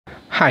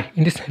Hi,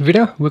 in this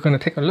video we're going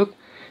to take a look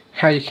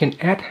how you can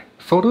add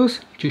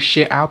photos to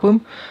share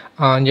album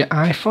on your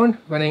iPhone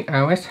running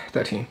iOS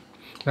 13.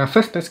 Now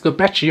first let's go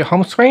back to your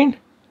home screen,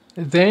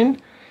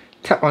 then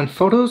tap on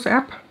Photos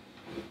app.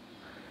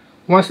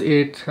 Once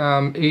it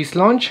is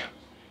launched,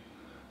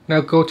 now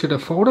go to the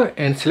folder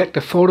and select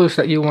the photos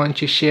that you want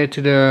to share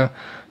to the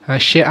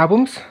share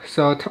albums.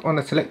 So tap on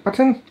the select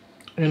button,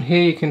 and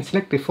here you can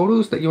select the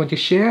photos that you want to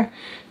share.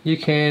 You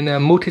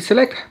can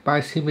multi-select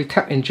by simply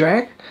tap and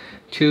drag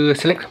to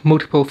select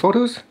multiple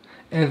photos,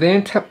 and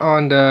then tap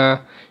on the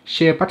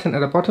share button at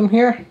the bottom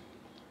here,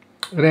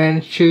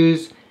 then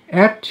choose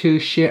add to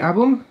share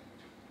album,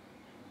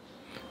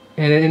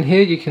 and then in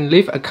here you can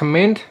leave a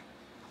comment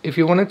if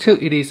you wanted to.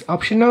 It is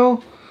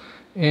optional,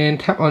 and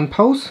tap on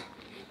post.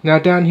 Now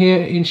down here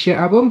in share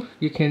album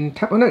you can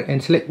tap on it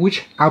and select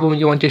which album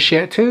you want to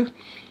share it to.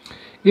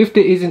 If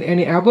there isn't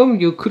any album,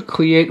 you could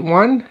create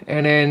one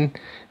and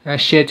then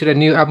share to the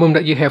new album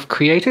that you have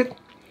created.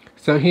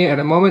 So here at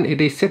the moment it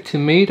is set to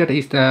me that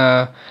is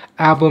the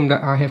album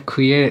that I have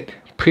created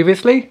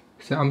previously.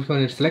 So I'm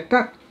going to select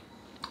that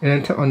and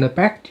then tap on the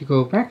back to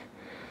go back.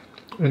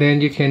 And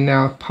then you can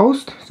now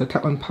post. So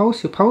tap on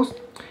post, you post.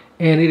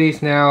 And it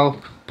is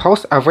now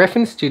post a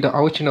reference to the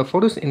original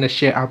photos in the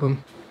share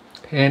album.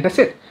 And that's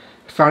it.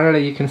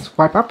 Finally, you can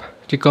swipe up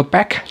to go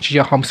back to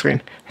your home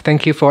screen.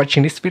 Thank you for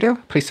watching this video.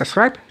 Please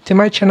subscribe to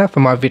my channel for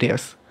more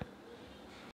videos.